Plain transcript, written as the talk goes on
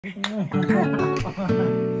It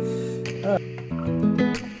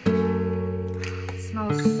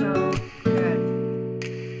smells so good.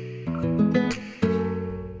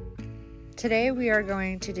 Today we are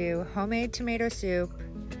going to do homemade tomato soup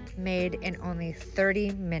made in only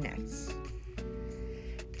 30 minutes.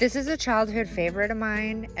 This is a childhood favorite of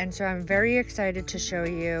mine, and so I'm very excited to show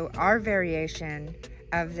you our variation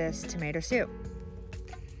of this tomato soup.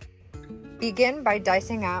 Begin by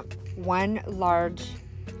dicing up one large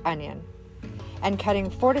onion and cutting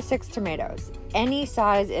 4 to 6 tomatoes. Any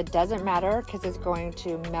size, it doesn't matter because it's going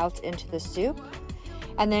to melt into the soup.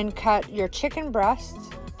 And then cut your chicken breasts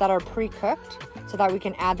that are pre-cooked so that we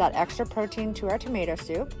can add that extra protein to our tomato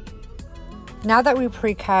soup. Now that we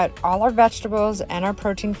pre-cut all our vegetables and our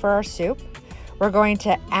protein for our soup, we're going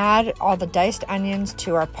to add all the diced onions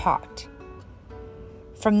to our pot.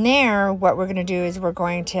 From there, what we're going to do is we're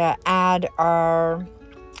going to add our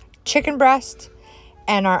chicken breast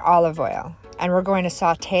and our olive oil. And we're going to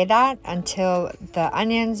saute that until the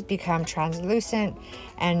onions become translucent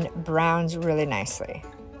and browns really nicely.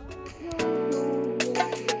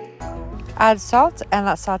 Add salt and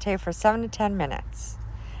let saute for 7 to 10 minutes.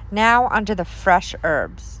 Now onto the fresh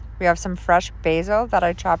herbs. We have some fresh basil that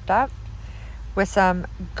I chopped up with some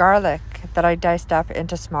garlic that I diced up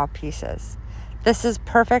into small pieces. This is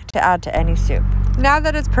perfect to add to any soup. Now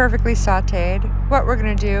that it's perfectly sauteed, what we're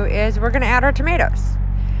gonna do is we're gonna add our tomatoes.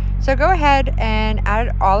 So go ahead and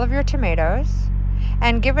add all of your tomatoes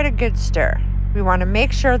and give it a good stir. We wanna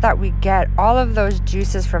make sure that we get all of those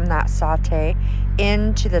juices from that saute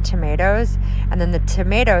into the tomatoes, and then the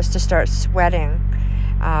tomatoes to start sweating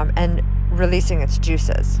and releasing its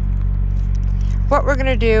juices. What we're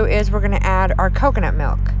gonna do is we're gonna add our coconut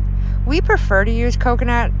milk. We prefer to use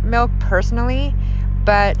coconut milk personally,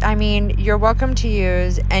 but I mean, you're welcome to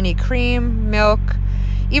use any cream, milk,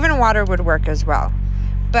 even water would work as well.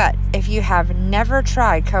 But if you have never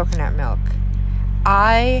tried coconut milk,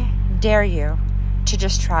 I dare you to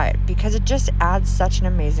just try it because it just adds such an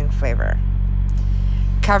amazing flavor.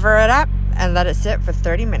 Cover it up and let it sit for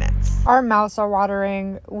 30 minutes. Our mouths are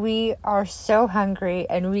watering. We are so hungry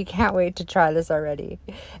and we can't wait to try this already.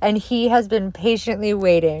 And he has been patiently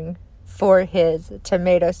waiting for his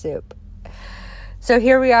tomato soup. So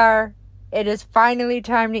here we are. It is finally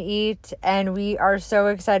time to eat, and we are so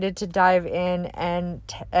excited to dive in and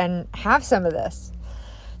have some of this.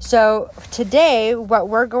 So today, what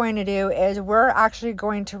we're going to do is we're actually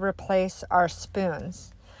going to replace our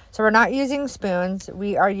spoons. So we're not using spoons,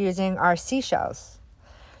 we are using our seashells.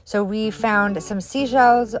 So we found some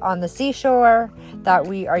seashells on the seashore that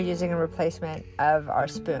we are using in replacement of our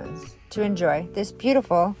spoons to enjoy this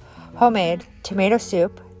beautiful homemade tomato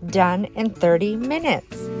soup done in 30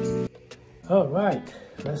 minutes. All right,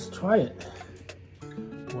 let's try it.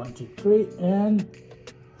 1, 2, 3, and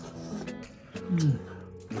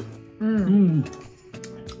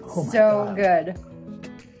Oh my So God. good.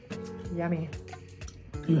 Yummy.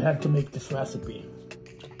 You have to make this recipe.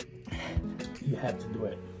 You have to do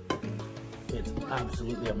it. It's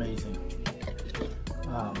absolutely amazing.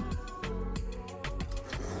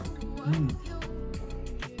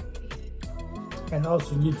 And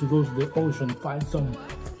also you need to go to the ocean, find some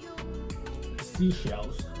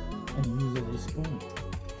seashells and use it as a spoon.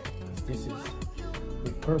 Because this is,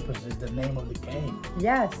 the purpose is the name of the game.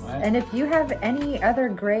 Yes, right? And if you have any other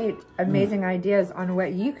great, amazing ideas on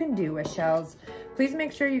what you can do with shells, please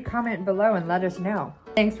make sure you comment below and let us know.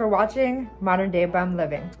 Thanks for watching Modern Day Bum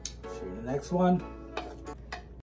Living. See you in the next one.